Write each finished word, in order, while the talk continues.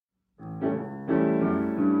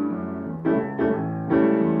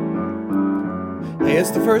Hey,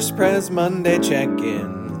 it's the First Pres Monday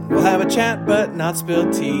check-in. We'll have a chat but not spill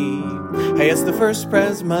tea. Hey, it's the First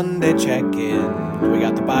Pres Monday check-in. We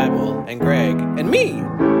got the Bible and Greg and me.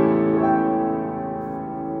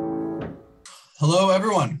 Hello,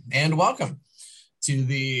 everyone, and welcome to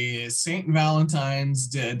the St.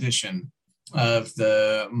 Valentine's edition of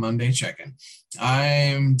the Monday check-in.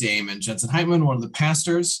 I'm Damon Jensen Heitman, one of the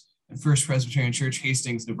pastors at First Presbyterian Church,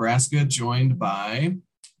 Hastings, Nebraska, joined by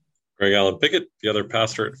Greg Allen Pickett, the other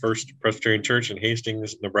pastor at First Presbyterian Church in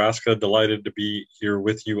Hastings, Nebraska. Delighted to be here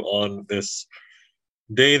with you on this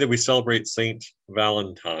day that we celebrate St.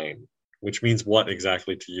 Valentine, which means what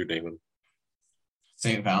exactly to you, Damon?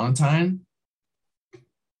 St. Valentine?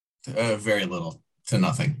 Very little to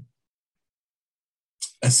nothing.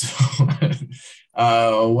 So,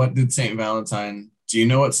 what did St. Valentine, do you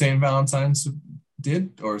know what St. Valentine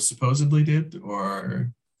did or supposedly did,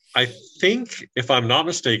 or... I think, if I'm not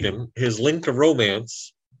mistaken, his link to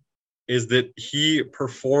romance is that he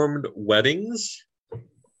performed weddings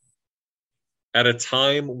at a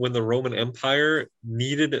time when the Roman Empire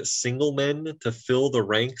needed single men to fill the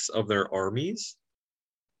ranks of their armies.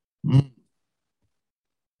 Mm.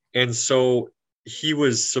 And so he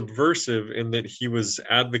was subversive in that he was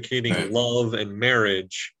advocating love and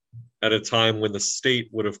marriage at a time when the state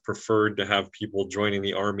would have preferred to have people joining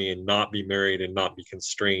the army and not be married and not be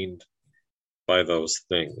constrained by those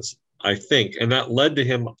things, I think. And that led to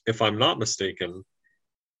him, if I'm not mistaken,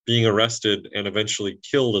 being arrested and eventually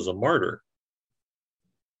killed as a martyr.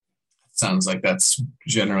 Sounds like that's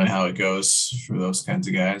generally how it goes for those kinds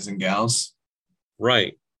of guys and gals.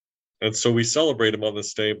 Right. And so we celebrate him on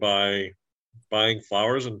this day by buying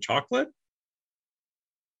flowers and chocolate?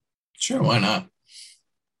 Sure, why not?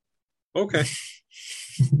 Okay.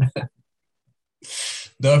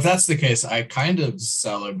 Though if that's the case, I kind of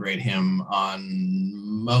celebrate him on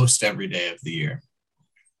most every day of the year.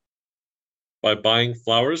 By buying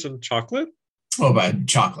flowers and chocolate? Oh, by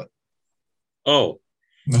chocolate. Oh.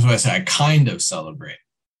 That's why I say I kind of celebrate.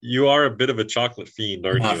 You are a bit of a chocolate fiend,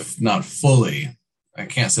 aren't you? Not fully. I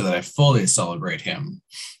can't say that I fully celebrate him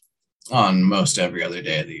on most every other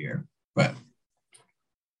day of the year, but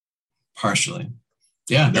partially.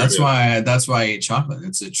 Yeah, that's why I eat chocolate.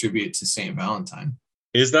 It's a tribute to St. Valentine.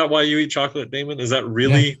 Is that why you eat chocolate, Damon? Is that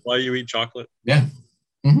really why you eat chocolate? Yeah.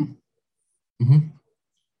 Mm-hmm. Mm-hmm.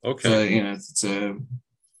 Okay. So, it's a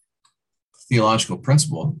theological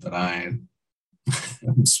principle that I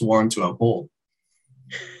am sworn to uphold.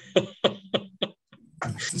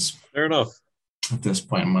 Fair enough. At this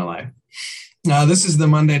point in my life. Now, this is the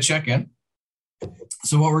Monday check-in.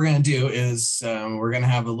 So what we're going to do is we're going to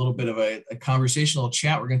have a little bit of a conversational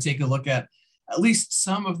chat. We're going to take a look at least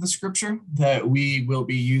some of the scripture that we will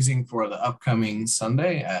be using for the upcoming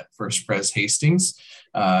Sunday at First Pres Hastings,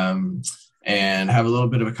 and have a little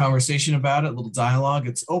bit of a conversation about it, a little dialogue.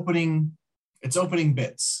 It's opening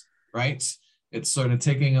bits, right? It's sort of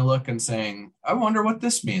taking a look and saying, I wonder what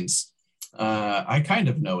this means. I kind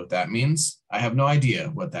of know what that means. I have no idea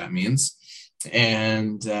what that means.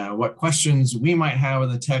 And what questions we might have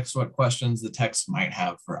of the text, what questions the text might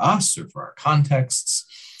have for us or for our contexts,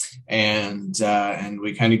 and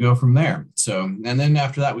we kind of go from there. So, and then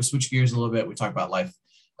after that, we switch gears a little bit. We talk about life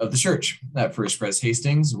of the church at First Pres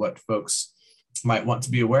Hastings, what folks might want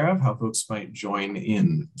to be aware of, how folks might join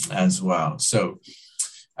in as well. So,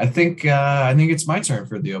 I think it's my turn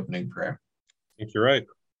for the opening prayer. I think you're right.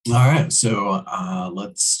 All right, so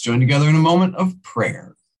let's join together in a moment of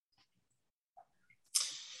prayer.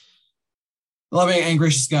 Loving and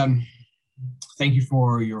gracious God, thank you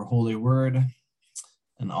for your holy word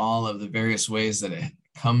and all of the various ways that it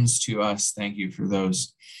comes to us. Thank you for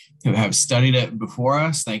those who have studied it before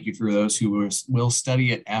us. Thank you for those who will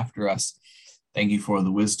study it after us. Thank you for the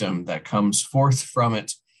wisdom that comes forth from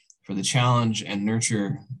it, for the challenge and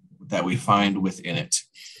nurture that we find within it.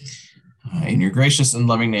 In your gracious and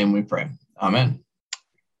loving name we pray. Amen.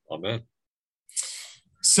 Amen.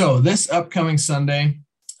 So this upcoming Sunday,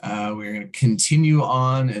 we're going to continue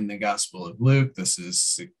on in the Gospel of Luke. This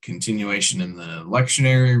is a continuation in the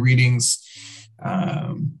lectionary readings.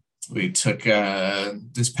 We took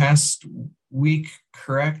this past week,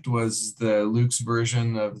 correct, was the Luke's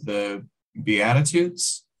version of the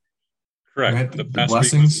Beatitudes? Correct. Right? The past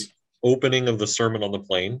blessings. Week was the opening of the Sermon on the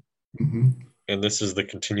Plain. Mm-hmm. And this is the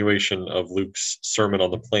continuation of Luke's Sermon on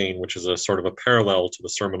the Plain, which is a sort of a parallel to the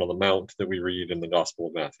Sermon on the Mount that we read in the Gospel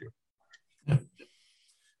of Matthew.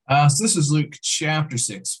 Yeah. So this is Luke chapter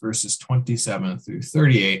 6, verses 27 through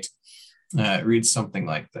 38. It reads something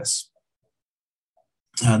like this.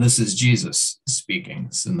 This is Jesus speaking.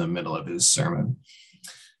 It's in the middle of his sermon.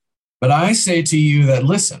 But I say to you that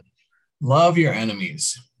listen, Love your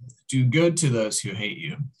enemies. Do good to those who hate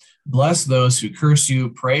you. Bless those who curse you.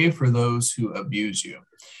 Pray for those who abuse you.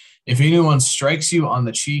 If anyone strikes you on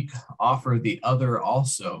the cheek, offer the other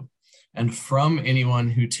also. And from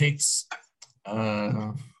anyone who takes,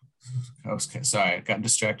 sorry, I got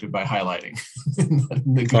distracted by highlighting.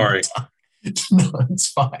 Sorry. No, it's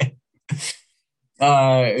fine.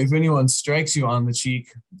 If anyone strikes you on the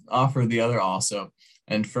cheek, offer the other also.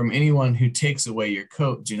 And from anyone who takes away your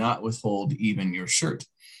coat, do not withhold even your shirt.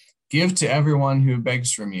 Give to everyone who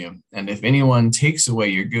begs from you. And if anyone takes away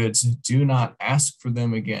your goods, do not ask for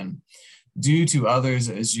them again. Do to others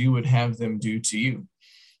as you would have them do to you.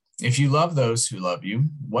 If you love those who love you,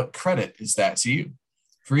 what credit is that to you?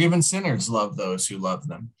 For even sinners love those who love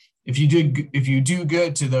them. If you do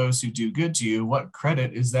good to those who do good to you, what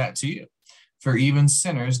credit is that to you? For even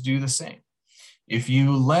sinners do the same. If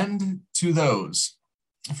you lend to those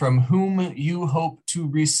from whom you hope to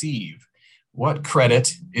receive, what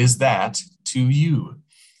credit is that to you?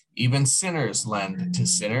 Even sinners lend to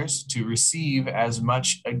sinners to receive as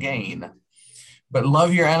much again. But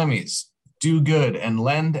love your enemies, do good, and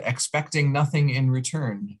lend, expecting nothing in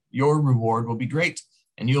return. Your reward will be great,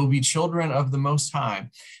 and you'll be children of the Most High,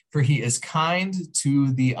 for he is kind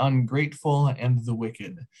to the ungrateful and the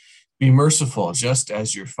wicked. Be merciful, just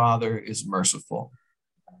as your Father is merciful.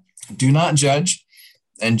 Do not judge,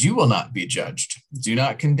 and you will not be judged. Do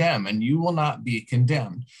not condemn, and you will not be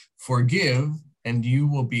condemned. Forgive, and you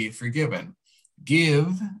will be forgiven.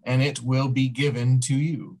 Give, and it will be given to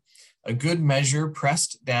you. A good measure,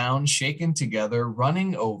 pressed down, shaken together,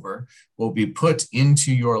 running over, will be put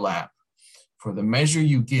into your lap. For the measure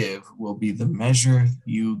you give will be the measure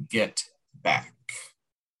you get back.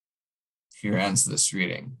 Here ends this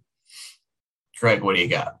reading. Greg, what do you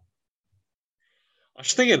got? I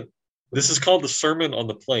was thinking, this is called the Sermon on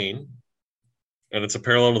the Plain, and it's a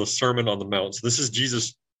parallel to the Sermon on the Mount. So this is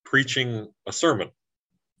Jesus preaching a sermon.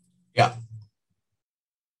 Yeah.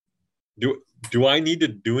 Do I need to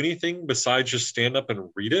do anything besides just stand up and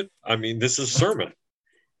read it? I mean, this is a sermon.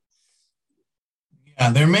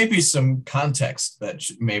 Yeah, there may be some context that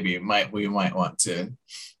maybe we might want to.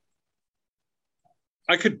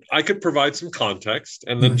 I could provide some context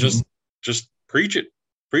and then just preach it.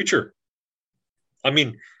 Preacher. I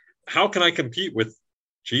mean, how can I compete with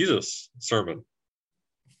Jesus' sermon?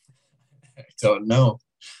 I don't know.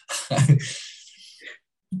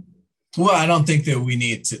 Well, I don't think that we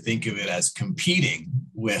need to think of it as competing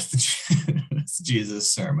with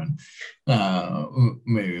Jesus' sermon.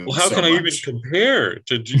 Maybe. Well, how can I even compare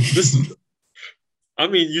to this? I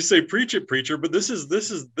mean, you say preach it, preacher, but this is the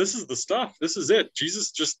stuff. This is it.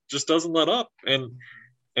 Jesus just doesn't let up, and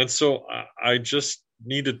so I just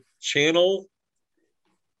need to channel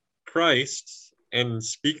Christ and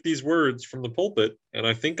speak these words from the pulpit, and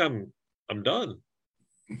I think I'm done.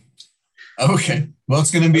 Okay. Well, it's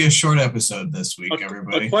going to be a short episode this week,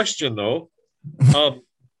 everybody. A question though,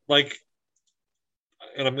 like,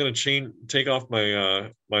 and I'm going to take off my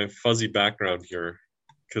my fuzzy background here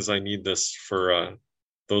because I need this for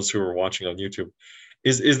those who are watching on YouTube.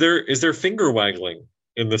 Is there finger waggling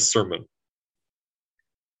in this sermon?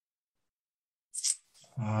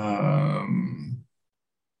 I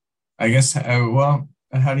guess. Well,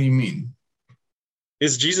 how do you mean?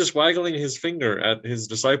 Is Jesus waggling his finger at his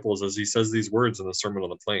disciples as he says these words in the Sermon on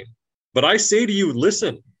the Plain? But I say to you,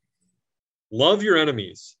 listen, love your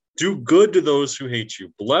enemies, do good to those who hate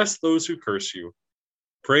you, bless those who curse you,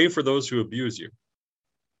 pray for those who abuse you.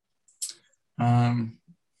 I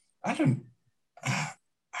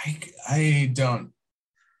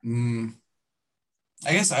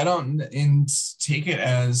guess I don't take it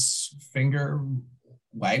as finger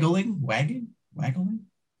waggling.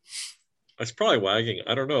 It's probably wagging.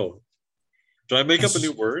 I don't know. Did I make up a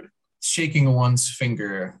new word? Shaking one's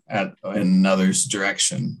finger in another's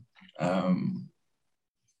direction.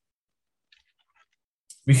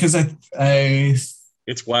 Because I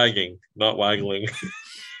it's wagging, not waggling.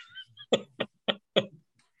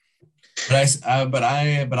 But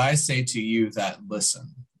I say to you that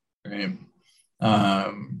listen, right?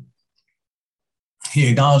 He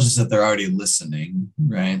acknowledges that they're already listening,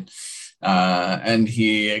 right? And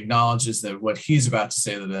he acknowledges that what he's about to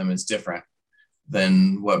say to them is different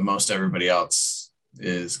than what most everybody else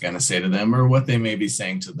is going to say to them, or what they may be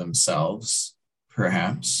saying to themselves,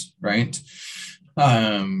 perhaps, right?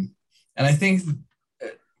 And I think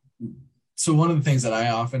so. One of the things that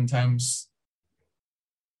I oftentimes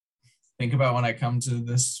think about when I come to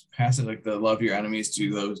this passage, like the love your enemies,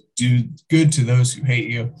 do good to those who hate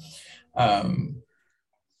you.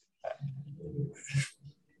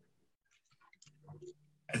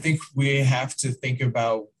 think we have to think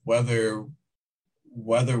about whether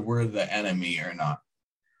we're the enemy or not,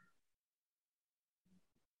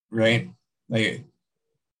 right? Like,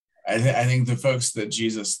 I think the folks that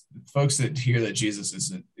hear that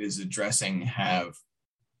Jesus is addressing have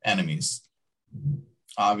enemies,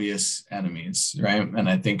 obvious enemies, right? And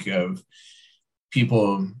I think of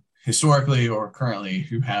people historically or currently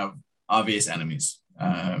who have obvious enemies,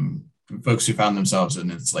 folks who found themselves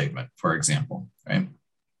in enslavement, for example, right?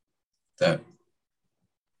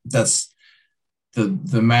 That's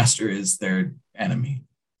the master is their enemy,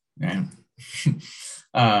 right?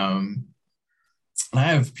 I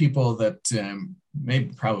have people that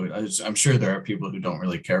I'm sure there are people who don't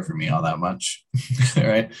really care for me all that much,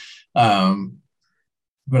 right?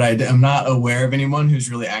 But I'm not aware of anyone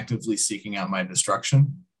who's really actively seeking out my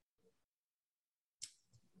destruction.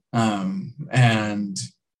 And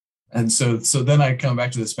so then I come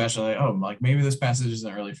back to this passage, like maybe this passage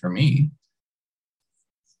isn't really for me.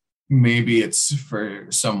 Maybe it's for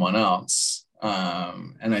someone else.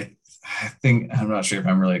 And I think, I'm not sure if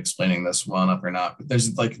I'm really explaining this well enough or not, but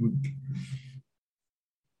there's like,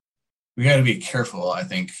 we got to be careful, I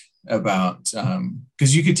think, about,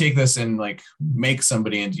 because you could take this and like make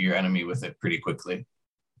somebody into your enemy with it pretty quickly,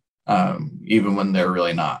 even when they're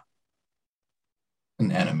really not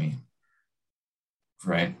an enemy,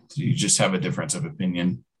 right? You just have a difference of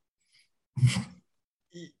opinion.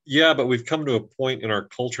 Yeah, but we've come to a point in our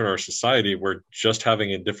culture and our society where just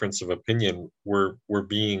having a difference of opinion, we're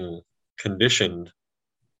being conditioned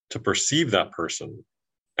to perceive that person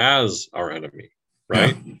as our enemy,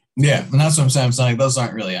 right? Yeah, and that's what I'm saying. I'm saying those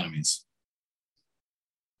aren't really enemies.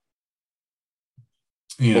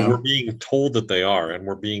 But we're being told that they are, and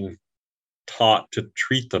we're being taught to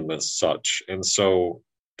treat them as such. And so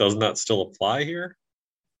doesn't that still apply here?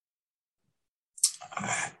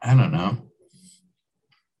 I don't know.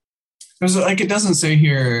 Because like it doesn't say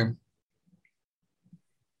here,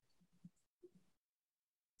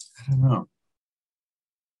 I don't know.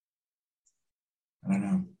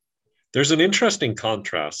 There's an interesting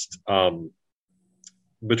contrast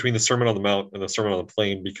between the Sermon on the Mount and the Sermon on the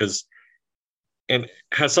Plain, because, and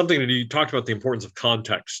has something to do, you talked about the importance of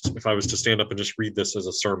context, if I was to stand up and just read this as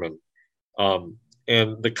a sermon.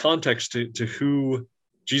 And the context to who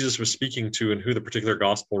Jesus was speaking to and who the particular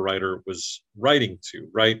gospel writer was writing to,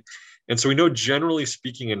 right? And so we know, generally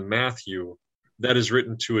speaking, in Matthew, that is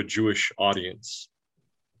written to a Jewish audience.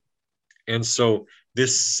 And so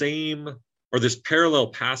this parallel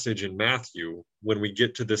passage in Matthew, when we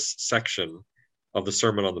get to this section of the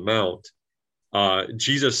Sermon on the Mount,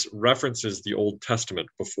 Jesus references the Old Testament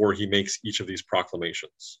before he makes each of these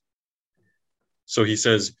proclamations. So he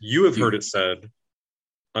says, "You have heard it said,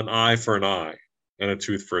 an eye for an eye and a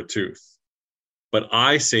tooth for a tooth. But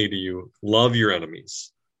I say to you, love your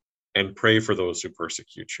enemies and pray for those who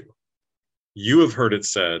persecute you. You have heard it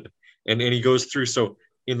said," and he goes through. So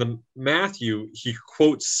in the Matthew, he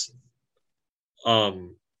quotes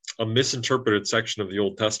a misinterpreted section of the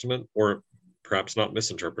Old Testament, or perhaps not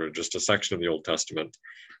misinterpreted, just a section of the Old Testament,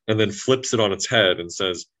 and then flips it on its head and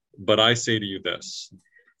says, "But I say to you this."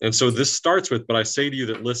 And so this starts with, "But I say to you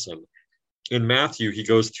that listen." In Matthew, he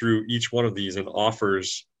goes through each one of these and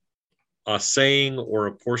offers a saying or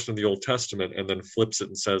a portion of the Old Testament, and then flips it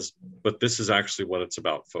and says, "But this is actually what it's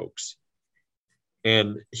about, folks."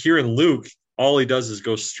 And here in Luke, all he does is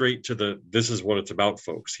go straight to "this is what it's about,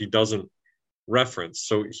 folks." He doesn't reference.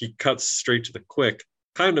 So he cuts straight to the quick,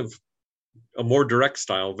 kind of a more direct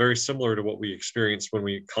style, very similar to what we experienced when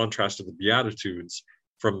we contrasted the Beatitudes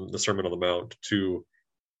from the Sermon on the Mount to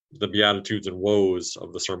the Beatitudes and woes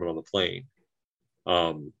of the Sermon on the Plain.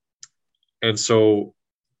 And so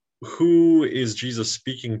who is Jesus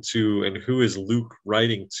speaking to, and who is Luke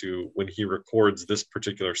writing to when he records this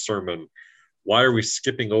particular sermon? Why are we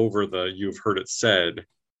skipping over the "you've heard it said,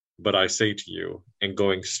 but I say to you," and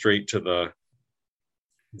going straight to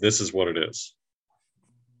 "this is what it is"?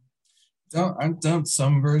 Don't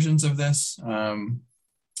some versions of this,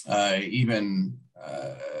 even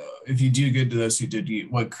if you do good to those who did you,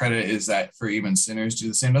 what credit is that for even sinners do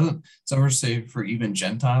the same? Doesn't some verses say for even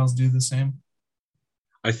Gentiles do the same?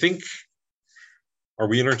 I think, are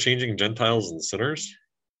we interchanging Gentiles and sinners?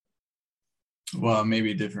 Well,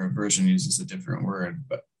 maybe a different version uses a different word,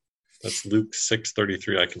 but that's Luke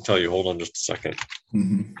 6:33. I can tell you. Hold on just a second.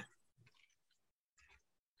 Mm-hmm.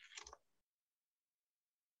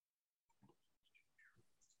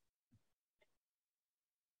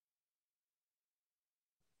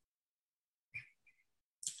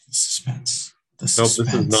 Suspense. Nope, this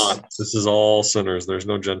is not. This is all sinners. There's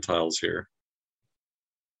no Gentiles here.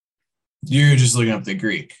 You're just looking up the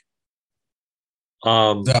Greek.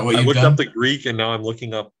 Is that what I you've looked done? up the Greek, and now I'm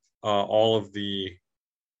looking up all of the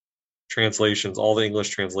translations, all the English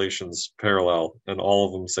translations parallel, and all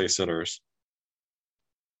of them say sinners.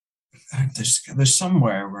 There's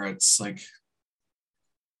somewhere where it's like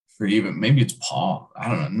for even maybe it's Paul. I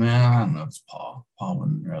don't know. Nah, I don't know if it's Paul. Paul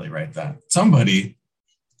wouldn't really write that. Somebody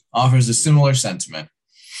offers a similar sentiment.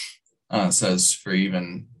 Says for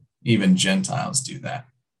even Gentiles do that.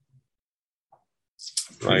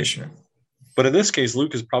 I'm pretty sure. But in this case,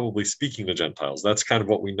 Luke is probably speaking to Gentiles. That's kind of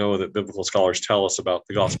what we know that biblical scholars tell us about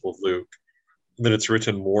the Gospel of Luke, that it's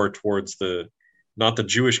written more towards not the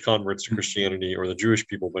Jewish converts to Christianity or the Jewish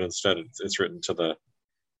people, but instead it's written to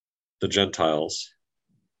the Gentiles.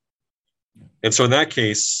 And so in that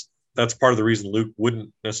case, that's part of the reason Luke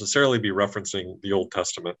wouldn't necessarily be referencing the Old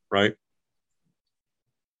Testament, right?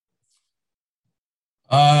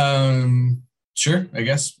 Sure, I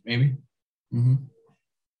guess, maybe. Mm-hmm.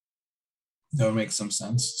 That would make some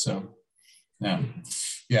sense. So,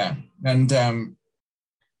 yeah. And,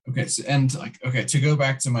 okay. So, and like, okay, to go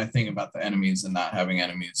back to my thing about the enemies and not having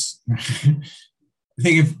enemies, I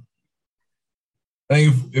think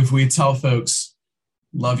if we tell folks,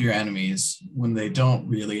 love your enemies when they don't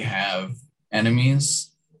really have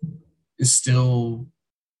enemies, is still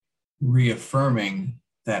reaffirming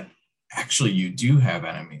that actually you do have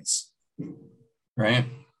enemies, right?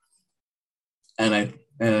 And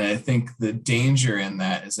I think the danger in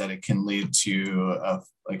that is that it can lead to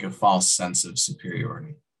a false sense of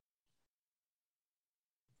superiority,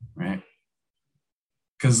 right?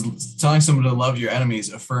 Because telling someone to love your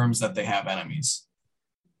enemies affirms that they have enemies.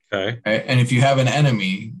 Okay. Right? And if you have an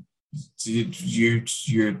enemy,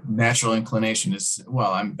 your natural inclination is,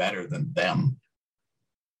 well, I'm better than them,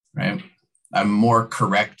 right? I'm more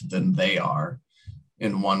correct than they are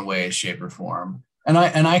in one way, shape, or form. And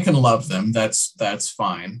I can love them. That's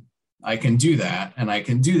fine. I can do that. And I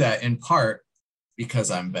can do that in part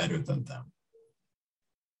because I'm better than them.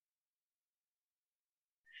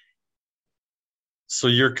 So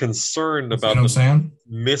you're concerned about the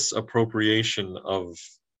misappropriation of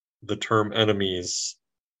the term enemies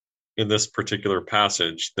in this particular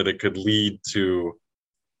passage, that it could lead to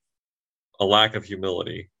a lack of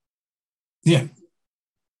humility. Yeah.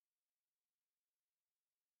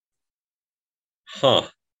 Huh.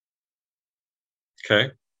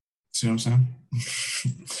 Okay. See what I'm saying?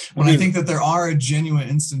 When I think that there are genuine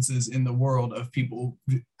instances in the world of people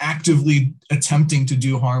actively attempting to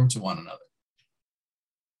do harm to one another.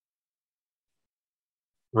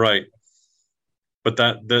 Right. But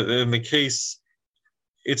in the case,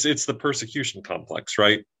 it's the persecution complex,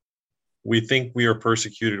 right? We think we are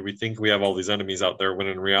persecuted. We think we have all these enemies out there, when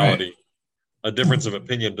in reality, a difference of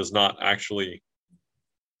opinion does not actually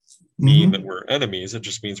mean that we're enemies. It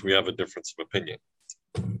just means we have a difference of opinion.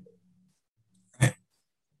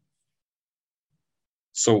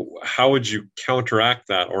 So how would you counteract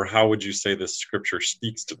that, or how would you say this scripture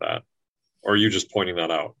speaks to that? Or are you just pointing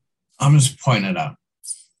that out? I'm just pointing it out.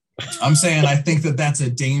 I'm saying I think that that's a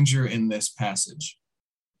danger in this passage.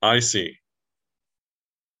 I see.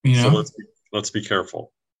 You know? So let's be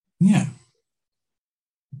careful. Yeah.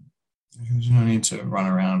 There's no need to run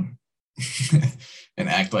around and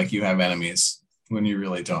act like you have enemies when you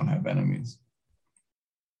really don't have enemies.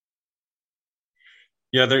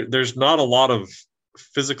 Yeah, there's not a lot of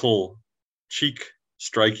physical cheek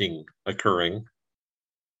striking occurring.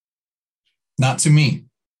 Not to me.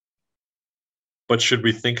 But should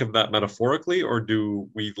we think of that metaphorically, or do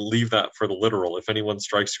we leave that for the literal? If anyone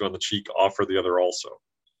strikes you on the cheek, offer the other also.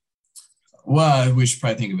 Well, we should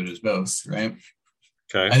probably think of it as both, right?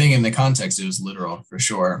 Okay. I think in the context it was literal for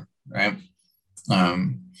sure, right?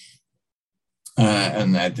 And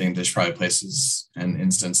I think there's probably places and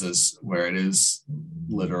instances where it is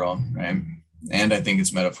literal, right? And I think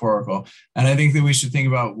it's metaphorical. And I think that we should think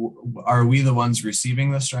about, are we the ones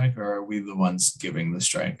receiving the strike, or are we the ones giving the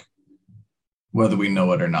strike, whether we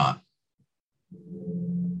know it or not?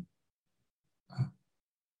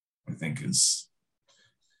 I think is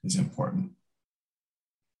important.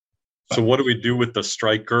 So what do we do with the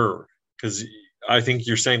striker? Because I think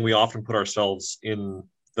you're saying we often put ourselves in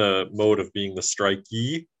the mode of being the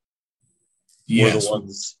strikee. Yes. We're the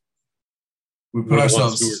ones. We put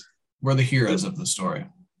ourselves, we're the heroes of the story.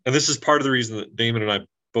 And this is part of the reason that Damon and I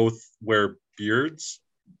both wear beards,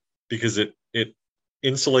 because it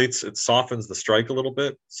insulates, it softens the strike a little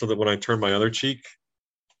bit, so that when I turn my other cheek,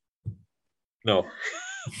 no.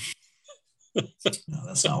 No,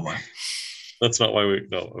 that's not why. That's not why we,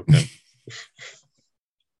 no, okay.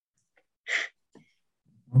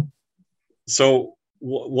 So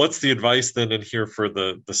what's the advice then in here for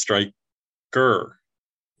the striker?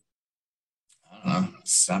 I don't know,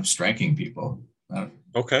 stop striking people.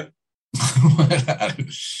 Okay.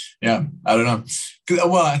 Yeah, I don't know.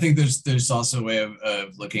 Well, I think there's also a way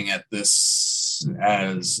of looking at this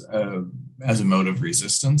as a mode of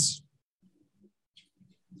resistance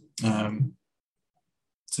to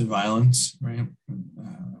violence, right?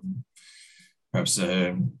 Perhaps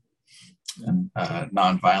a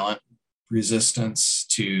nonviolent resistance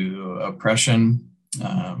to oppression,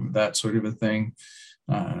 that sort of a thing.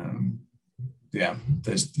 Yeah,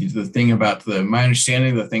 there's the thing about my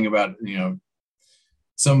understanding, the thing about,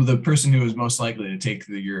 some of the person who was most likely to take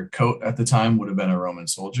your coat at the time would have been a Roman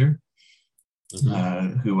soldier,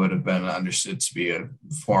 who would have been understood to be a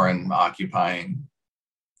foreign occupying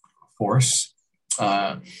force.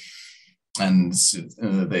 And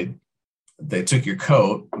they took your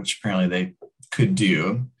coat, which apparently they could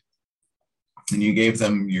do, and you gave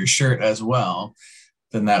them your shirt as well,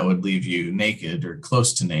 then that would leave you naked or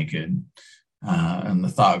close to naked. And the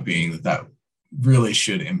thought being that really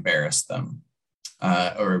should embarrass them,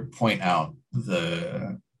 or point out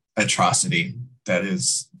the atrocity that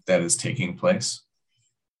is taking place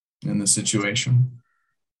in the situation.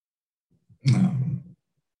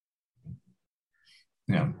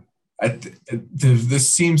 Yeah, this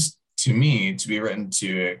seems to me to be written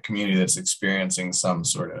to a community that's experiencing some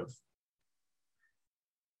sort of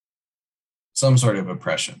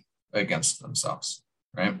oppression against themselves,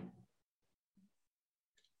 right?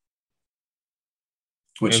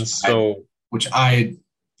 Which I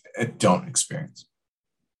don't experience.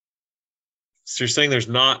 So you're saying there's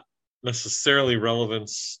not necessarily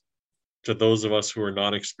relevance to those of us who are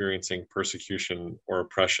not experiencing persecution or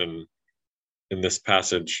oppression in this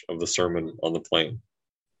passage of the Sermon on the Plain.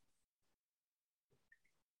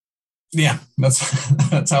 Yeah,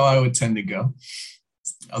 that's how I would tend to go.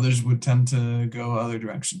 Others would tend to go other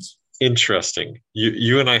directions. Interesting.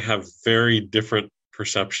 You and I have very different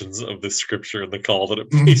perceptions of this scripture and the call that it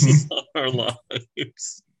places on our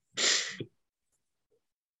lives.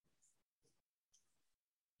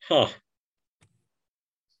 Huh.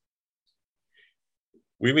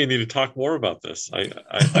 We may need to talk more about this. I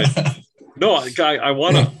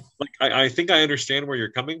want to, I think I understand where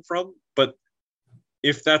you're coming from, but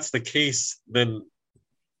if that's the case, then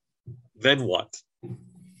what?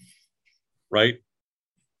 Right?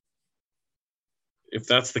 If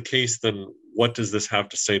that's the case, then what does this have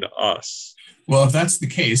to say to us? Well, if that's the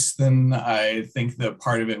case, then I think that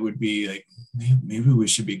part of it would be like, maybe we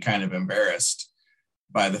should be kind of embarrassed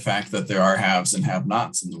by the fact that there are haves and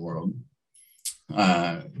have-nots in the world.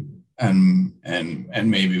 And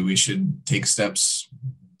maybe we should take steps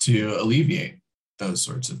to alleviate those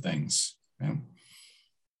sorts of things. Right?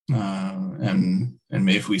 And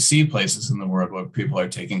maybe if we see places in the world where people are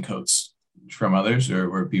taking coats from others, or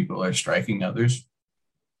where people are striking others,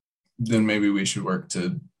 then maybe we should work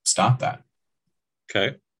to stop that.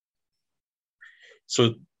 Okay.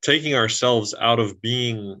 So taking ourselves out of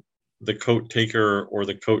being the coat taker or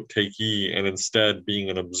the coat takee, and instead being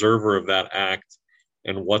an observer of that act,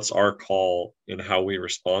 and what's our call in how we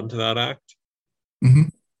respond to that act. Mm-hmm.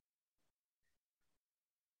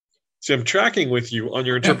 So I'm tracking with you on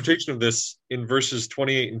your interpretation of this in verses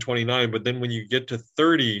 28 and 29, but then when you get to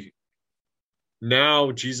 30,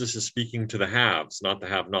 now Jesus is speaking to the haves, not the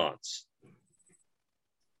have-nots.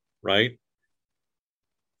 Right?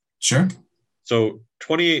 Sure. So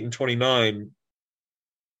 28 and 29,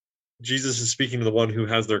 Jesus is speaking to the one who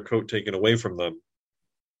has their coat taken away from them.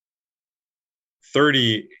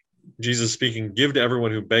 30, Jesus speaking, give to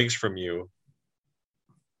everyone who begs from you.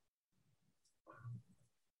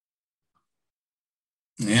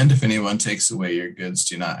 And if anyone takes away your goods,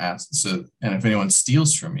 do not ask. So, and if anyone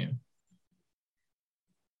steals from you.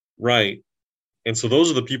 Right. And so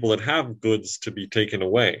those are the people that have goods to be taken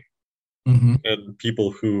away. Mm-hmm. And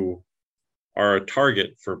people who are a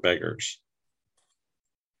target for beggars.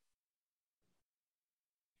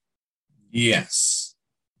 Yes.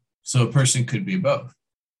 So a person could be both.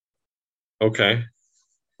 Okay.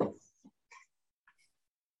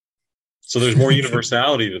 So there's more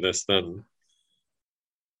universality to this than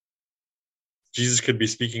Jesus could be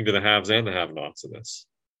speaking to the haves and the have-nots in this.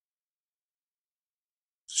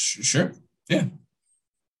 Sure. Yeah.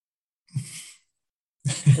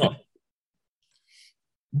 Huh.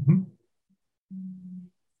 Mm-hmm.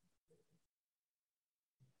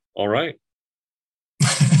 All right.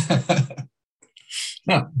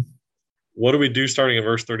 No. What do we do starting in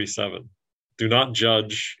verse 37? Do not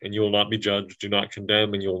judge, and you will not be judged. Do not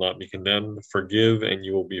condemn, and you will not be condemned. Forgive, and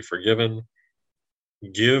you will be forgiven.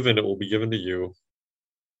 Give, and it will be given to you.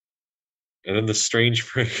 And then the strange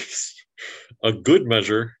phrase, a good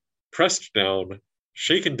measure, pressed down,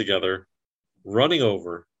 shaken together, Running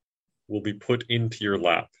over will be put into your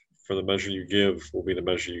lap, for the measure you give will be the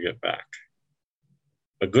measure you get back.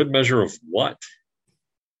 A good measure of what?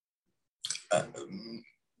 I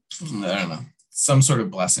don't know. Some sort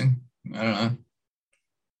of blessing. I don't know.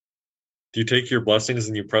 Do you take your blessings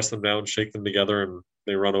and you press them down, shake them together, and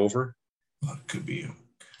they run over? Well, it could be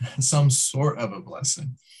some sort of a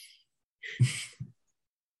blessing.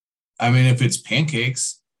 I mean, if it's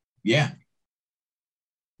pancakes, yeah.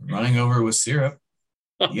 Running over with syrup,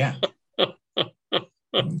 yeah.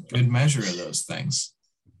 Good measure of those things.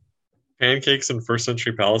 Pancakes in first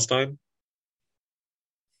century Palestine?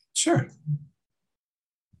 Sure.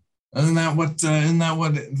 Isn't that what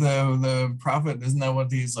the prophet, isn't that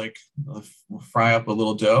what he's like, fry up a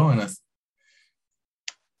little dough and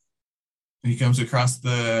he comes across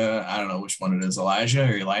I don't know which one it is, Elijah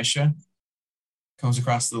or Elisha, comes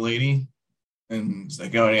across the lady and he's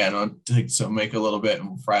like, oh yeah, no, so make a little bit and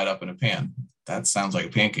we'll fry it up in a pan. That sounds like a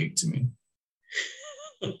pancake to me.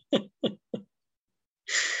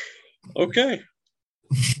 Okay.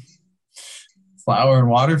 Flour and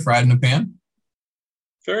water fried in a pan.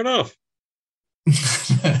 Fair enough.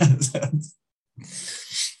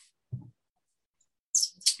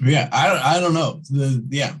 Yeah, I don't know.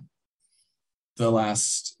 The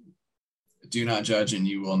last, do not judge and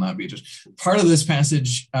you will not be judged. Part of this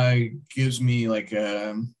passage gives me like,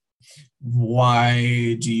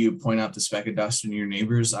 why do you point out the speck of dust in your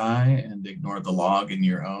neighbor's eye and ignore the log in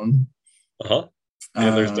your own? Uh-huh.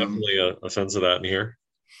 Yeah, there's definitely a sense of that in here.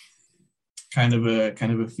 Kind of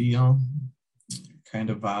a feel, kind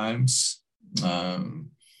of vibes. In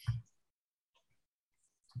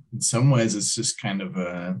some ways, it's just kind of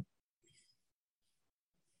a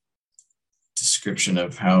description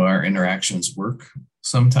of how our interactions work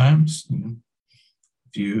sometimes.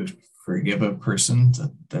 If you forgive a person,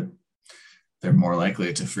 that they're more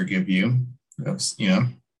likely to forgive you,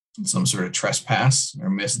 some sort of trespass or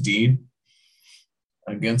misdeed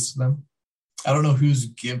against them. I don't know who's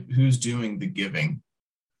doing the giving.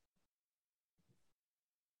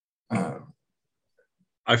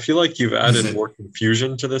 I feel like you've added more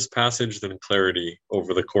confusion to this passage than clarity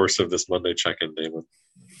over the course of this Monday check-in, David.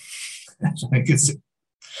 I think it's a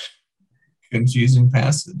confusing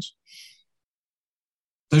passage.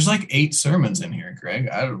 There's like 8 sermons in here, Greg.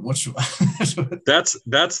 That's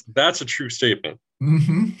a true statement.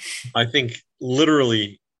 Mm-hmm. I think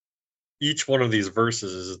literally each one of these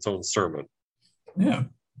verses is its own sermon. Yeah.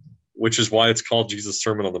 Which is why it's called Jesus'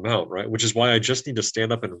 Sermon on the Mount, right? Which is why I just need to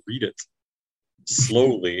stand up and read it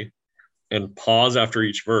slowly and pause after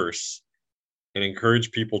each verse and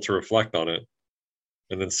encourage people to reflect on it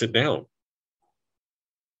and then sit down.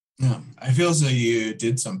 Yeah, I feel as though you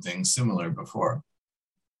did something similar before.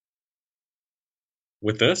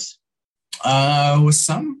 With this? With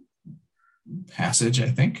some passage, I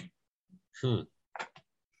think. I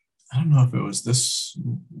don't know if it was this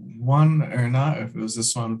one or not, if it was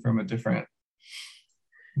this one from a different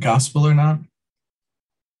gospel or not.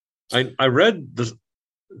 I read this.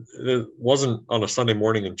 It wasn't on a Sunday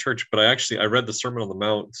morning in church, but I read the Sermon on the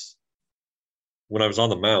Mount when I was on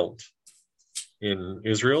the Mount in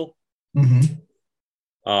Israel.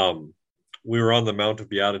 Mm-hmm. We were on the Mount of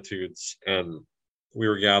Beatitudes and we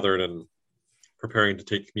were gathered and preparing to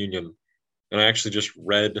take communion. And I actually just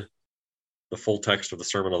read the full text of the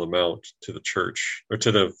Sermon on the Mount to the church or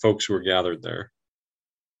to the folks who were gathered there.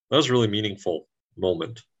 That was a really meaningful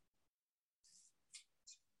moment.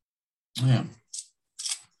 Yeah.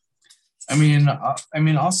 I mean,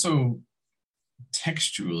 also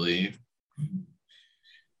textually,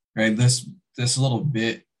 right? This little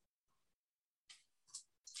bit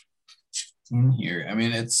in here. I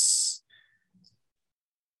mean,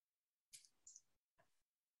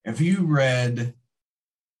 if you read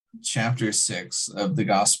chapter 6 of the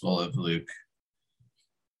Gospel of Luke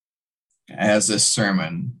as a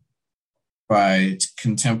sermon by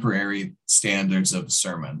contemporary standards of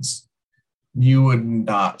sermons, you would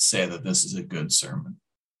not say that this is a good sermon.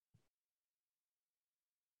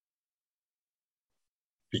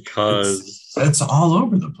 Because it's all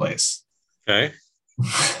over the place. Okay.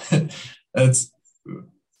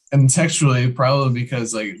 And textually, probably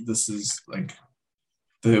because like this is like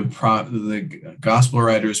the gospel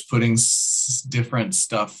writers putting different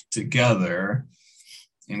stuff together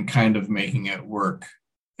and kind of making it work.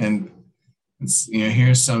 And it's,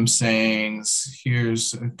 here's some sayings,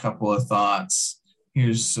 here's a couple of thoughts,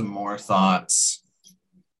 here's some more thoughts.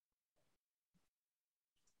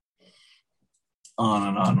 On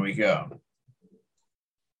and on we go.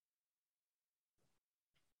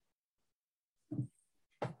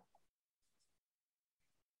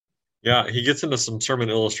 Yeah, he gets into some sermon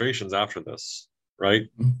illustrations after this, right?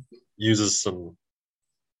 Uses some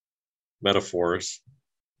metaphors.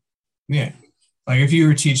 Yeah. Like if you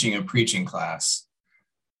were teaching a preaching class,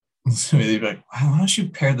 they'd be like, why don't you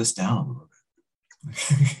pare this down a little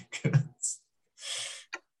bit?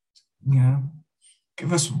 You know,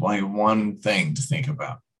 give us like one thing to think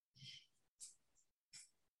about.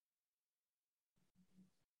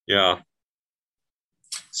 Yeah.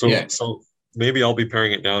 So maybe I'll be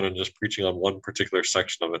paring it down and just preaching on one particular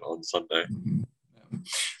section of it on Sunday. Mm-hmm.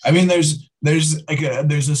 I mean,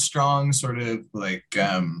 there's a strong sort of like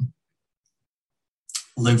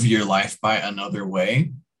live your life by another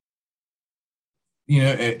way. You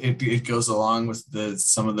know, it goes along with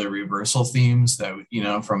some of the reversal themes that, you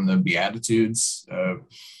know, from the Beatitudes.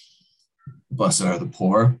 Blessed are the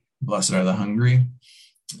poor, blessed are the hungry.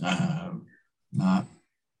 Not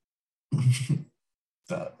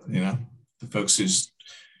the, you know, the folks whose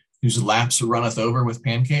laps runneth over with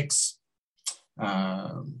pancakes.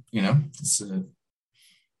 You know, so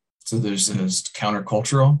there's this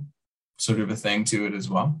countercultural sort of a thing to it as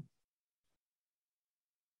well.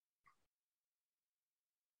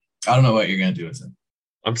 I don't know what you're going to do with it.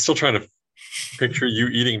 I'm still trying to picture you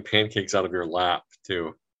eating pancakes out of your lap,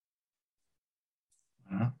 too.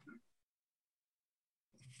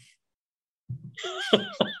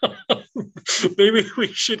 Maybe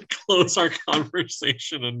we should close our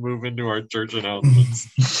conversation and move into our church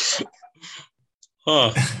announcements.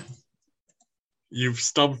 Huh. You've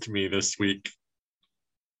stumped me this week.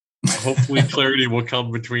 Hopefully clarity will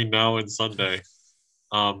come between now and Sunday.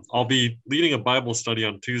 I'll be leading a Bible study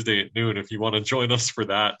on Tuesday at noon if you want to join us for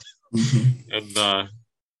that. And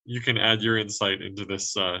you can add your insight into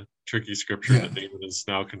this tricky scripture that David is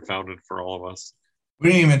now confounded for all of us. We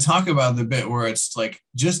didn't even talk about the bit where it's like,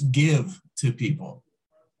 just give to people.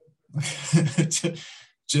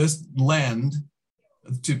 Just lend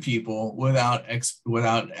to people without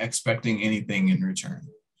expecting anything in return.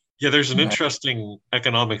 Yeah, there's an interesting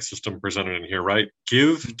economic system presented in here, right?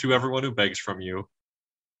 Give to everyone who begs from you.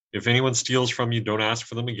 If anyone steals from you, don't ask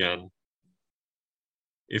for them again.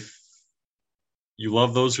 If you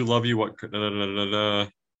love those who love you,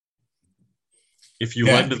 if you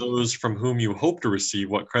lend to those from whom you hope to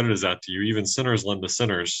receive, what credit is that to you? Even sinners lend to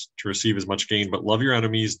sinners to receive as much gain. But love your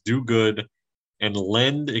enemies, do good, and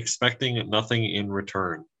lend expecting nothing in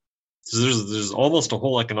return. So there's almost a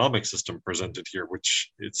whole economic system presented here,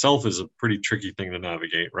 which itself is a pretty tricky thing to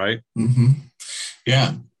navigate, right? Mm-hmm.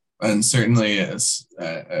 Yeah, and certainly is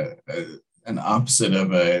an opposite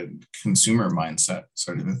of a consumer mindset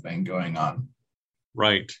sort of a thing going on.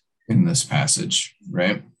 Right. In this passage,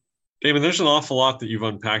 right? David, there's an awful lot that you've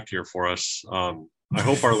unpacked here for us. I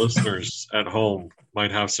hope our listeners at home might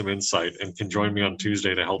have some insight and can join me on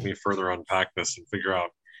Tuesday to help me further unpack this and figure out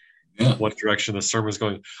what direction the sermon is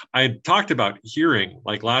going. I had talked about hearing,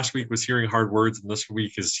 like last week was hearing hard words, and this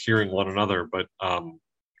week is hearing one another. But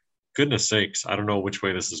goodness sakes, I don't know which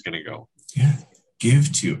way this is going to go. Yeah,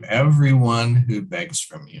 give to everyone who begs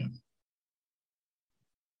from you.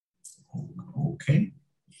 Okay.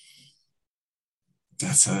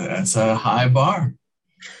 That's a high bar.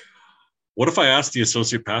 What if I asked the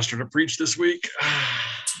associate pastor to preach this week?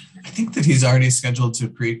 I think that he's already scheduled to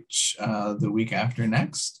preach the week after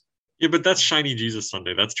next. Yeah, but that's Shiny Jesus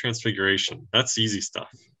Sunday. That's Transfiguration. That's easy stuff.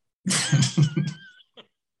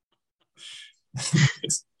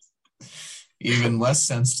 Even less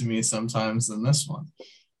sense to me sometimes than this one.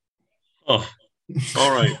 Oh,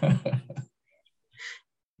 all right.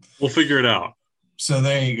 We'll figure it out. So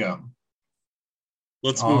there you go.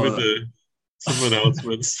 Let's move into some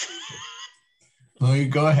announcements. Well, you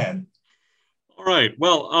go ahead. All right.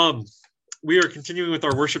 Well, we are continuing with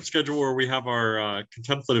our worship schedule where we have our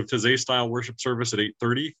contemplative Taizé style worship service at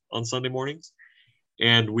 8:30 on Sunday mornings,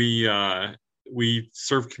 and we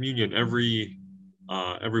serve communion every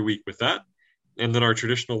week with that, and then our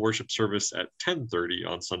traditional worship service at 10:30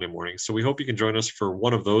 on Sunday mornings. So we hope you can join us for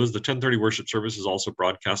one of those. The 10:30 worship service is also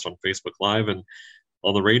broadcast on Facebook Live and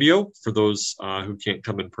on the radio for those who can't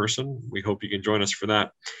come in person. We hope you can join us for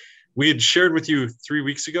that. We had shared with you 3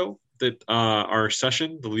 weeks ago that our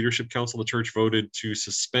session, the Leadership Council of the Church, voted to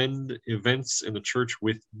suspend events in the church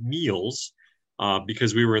with meals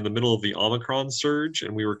because we were in the middle of the Omicron surge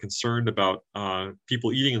and we were concerned about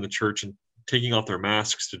people eating in the church and taking off their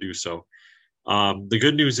masks to do so. The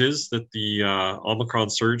good news is that the Omicron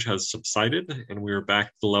surge has subsided and we are back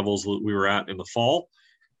to the levels that we were at in the fall.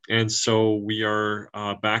 And so we are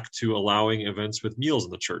back to allowing events with meals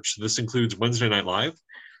in the church. So this includes Wednesday Night Live.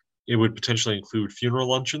 It would potentially include funeral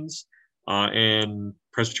luncheons and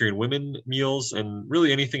Presbyterian women meals, and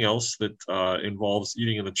really anything else that involves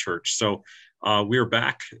eating in the church. So we are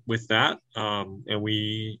back with that, and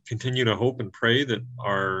we continue to hope and pray that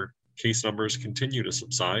our case numbers continue to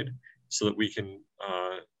subside so that we can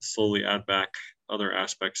slowly add back other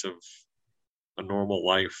aspects of a normal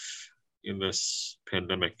life in this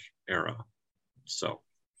pandemic era. So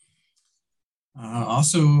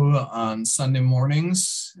also on Sunday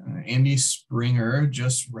mornings, Andy Springer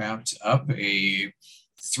just wrapped up a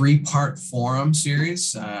 3-part forum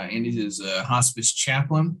series. Andy is a hospice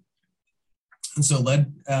chaplain, and so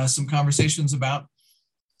led some conversations about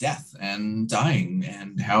death and dying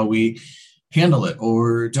and how we handle it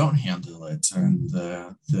or don't handle it, and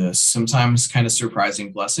the sometimes kind of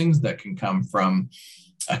surprising blessings that can come from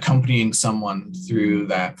accompanying someone through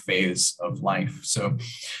that phase of life. So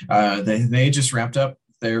they just wrapped up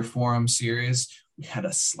their forum series. We had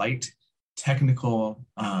a slight technical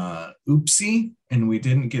oopsie, and we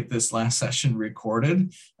didn't get this last session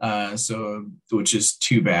recorded, which is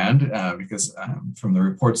too bad, because from the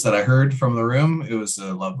reports that I heard from the room, it was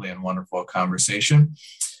a lovely and wonderful conversation.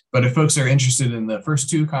 But if folks are interested in the first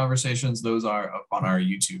 2 conversations, those are up on our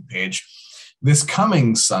YouTube page. This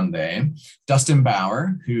coming Sunday, Dustin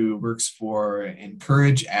Bauer, who works for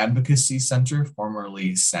Encourage Advocacy Center,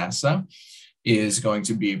 formerly SASA, is going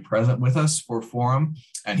to be present with us for Forum,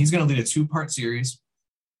 and he's going to lead a 2-part series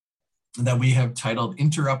that we have titled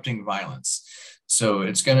Interrupting Violence. So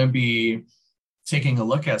it's going to be taking a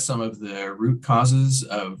look at some of the root causes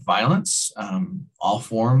of violence, all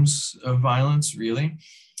forms of violence, really,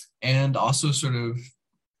 and also sort of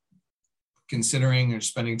considering or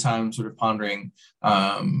spending time sort of pondering,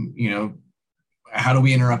 how do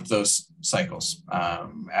we interrupt those cycles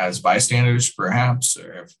as bystanders, perhaps,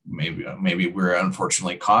 or if maybe we're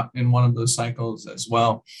unfortunately caught in one of those cycles as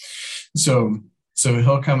well. So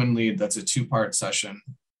he'll come and lead. That's a 2-part session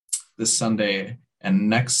this Sunday and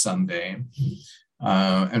next Sunday,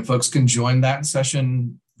 and folks can join that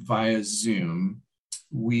session via Zoom.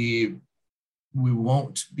 We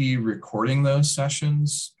won't be recording those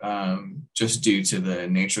sessions just due to the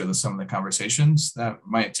nature of some of the conversations that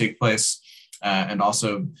might take place. And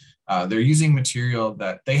also, they're using material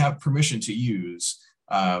that they have permission to use,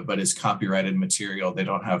 but it's copyrighted material. They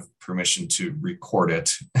don't have permission to record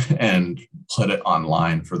it and put it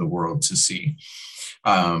online for the world to see.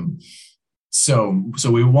 So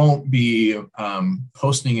we won't be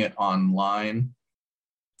posting it online.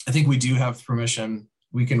 I think we do have permission.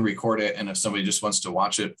 We can record it, and if somebody just wants to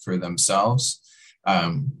watch it for themselves,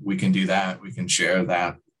 we can do that. We can share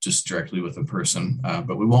that just directly with a person,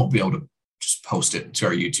 but we won't be able to just post it to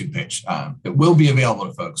our YouTube page. It will be available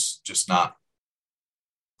to folks, just not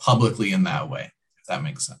publicly in that way, if that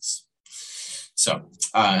makes sense. So,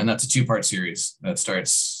 and that's a 2-part series that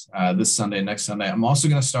starts this Sunday, next Sunday. I'm also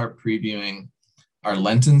going to start previewing our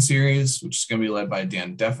Lenten series, which is going to be led by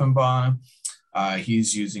Dan Deffenbaugh.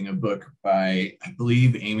 He's using a book by, I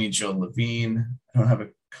believe, Amy Jill Levine. I don't have a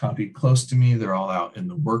copy close to me. They're all out in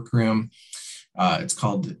the workroom. It's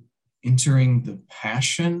called Entering the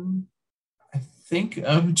Passion, I think,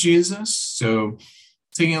 of Jesus. So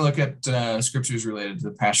taking a look at scriptures related to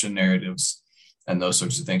the passion narratives and those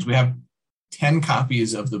sorts of things. We have 10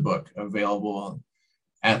 copies of the book available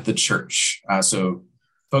at the church. So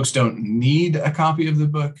folks don't need a copy of the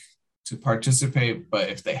book to participate, but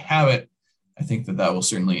if they have it, I think that will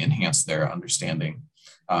certainly enhance their understanding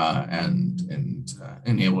and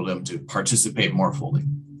enable them to participate more fully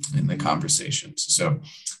in the conversations. So,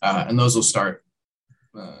 and those will start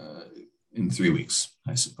in 3 weeks,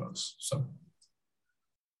 I suppose. So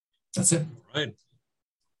that's it. All right.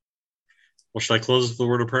 Well, should I close with the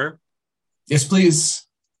word of prayer? Yes, please.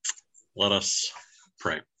 Let us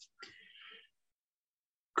pray.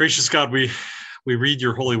 Gracious God, we read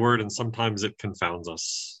your holy word, and sometimes it confounds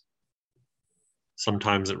us.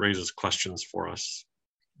 Sometimes it raises questions for us,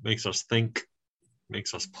 makes us think,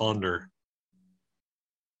 makes us ponder.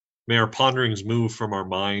 May our ponderings move from our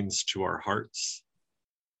minds to our hearts.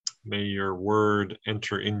 May your word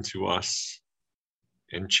enter into us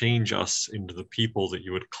and change us into the people that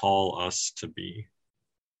you would call us to be.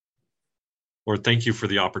 Lord, thank you for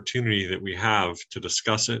the opportunity that we have to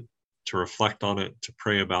discuss it, to reflect on it, to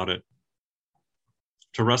pray about it,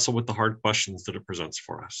 to wrestle with the hard questions that it presents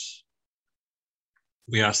for us.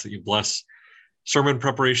 We ask that you bless sermon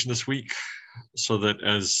preparation this week so that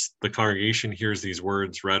as the congregation hears these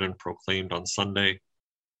words read and proclaimed on Sunday,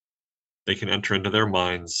 they can enter into their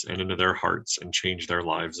minds and into their hearts and change their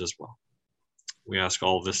lives as well. We ask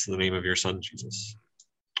all of this in the name of your Son, Jesus.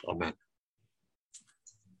 Amen.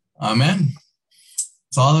 Amen.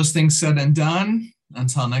 So all those things said and done,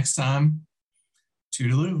 until next time,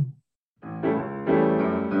 Toodaloo.